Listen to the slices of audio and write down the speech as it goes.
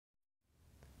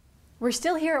We're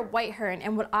still here at Whitehern,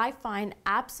 and what I find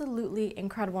absolutely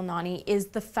incredible, Nani, is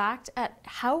the fact at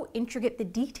how intricate the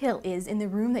detail is in the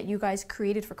room that you guys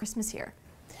created for Christmas here.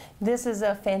 This is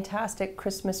a fantastic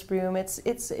Christmas room.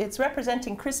 It's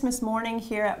representing Christmas morning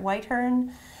here at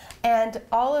Whitehern. And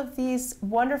all of these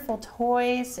wonderful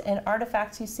toys and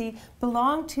artifacts you see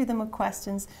belong to the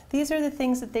McQuestens. These are the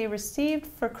things that they received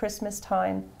for Christmas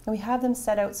time, and we have them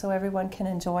set out so everyone can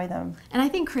enjoy them. And I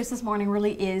think Christmas morning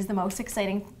really is the most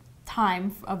exciting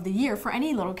time of the year for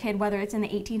any little kid, whether it's in the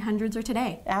 1800s or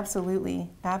today. Absolutely,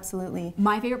 absolutely.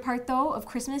 My favorite part, though, of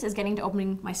Christmas is getting to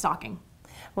opening my stocking.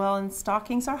 Well, and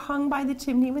stockings are hung by the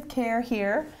chimney with care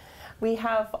here. We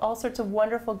have all sorts of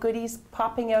wonderful goodies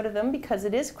popping out of them because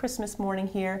it is Christmas morning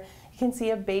here. You can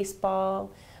see a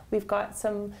baseball. We've got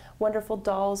some wonderful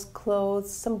dolls'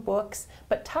 clothes, some books,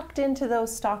 but tucked into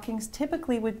those stockings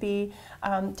typically would be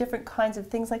different kinds of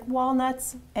things like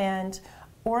walnuts, and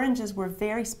oranges were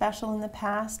very special in the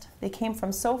past. They came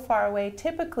from so far away.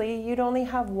 Typically, you'd only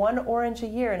have one orange a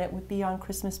year, and it would be on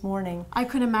Christmas morning. I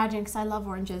could imagine, because I love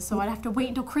oranges, so I'd have to wait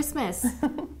until Christmas.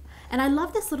 And I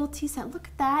love this little tea set. Look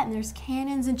at that, and there's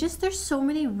cannons, and just there's so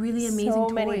many really amazing toys.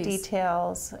 So many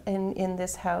details in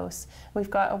this house. We've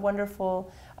got a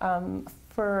wonderful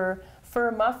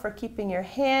fur muff for keeping your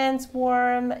hands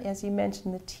warm. As you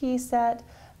mentioned, the tea set.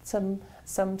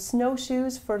 Some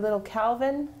snowshoes for little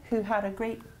Calvin, who had a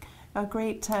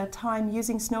great time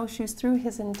using snowshoes through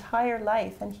his entire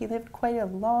life, and he lived quite a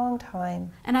long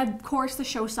time. And of course, the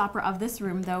showstopper of this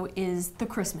room, though, is the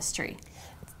Christmas tree.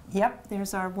 Yep,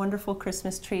 there's our wonderful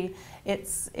Christmas tree.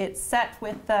 It's set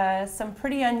with some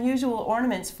pretty unusual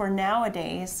ornaments for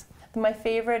nowadays. My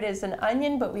favorite is an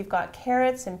onion, but we've got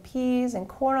carrots and peas and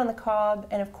corn on the cob,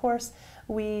 and of course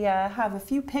we have a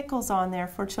few pickles on there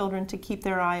for children to keep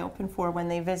their eye open for when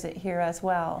they visit here as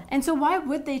well. And so why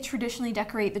would they traditionally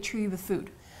decorate the tree with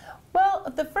food?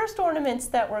 Well, the first ornaments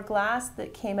that were glass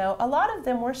that came out, a lot of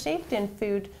them were shaped in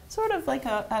food, sort of like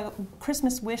a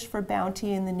Christmas wish for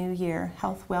bounty in the new year,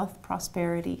 health, wealth,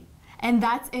 prosperity. And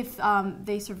that's if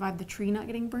they survive the tree not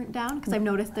getting burnt down, because I've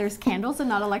noticed there's candles and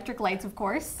not electric lights, of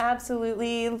course.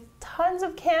 Absolutely. Tons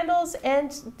of candles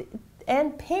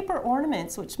and paper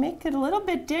ornaments, which make it a little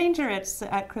bit dangerous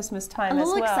at Christmas time as well. A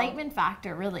little excitement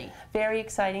factor, really. Very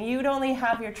exciting. You'd only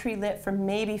have your tree lit for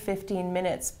maybe 15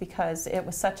 minutes because it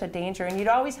was such a danger. And you'd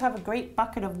always have a great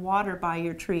bucket of water by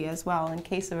your tree as well in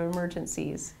case of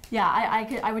emergencies. Yeah,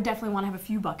 I would definitely want to have a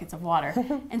few buckets of water.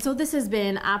 And so this has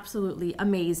been absolutely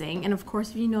amazing. And of course,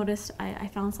 if you noticed, I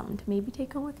found something to maybe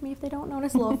take home with me if they don't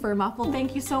notice, a little fur muff. Well,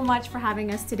 thank you so much for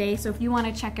having us today. So if you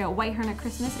want to check out Whitehern at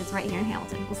Christmas, it's right here in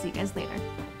Hamilton. We'll see you guys later.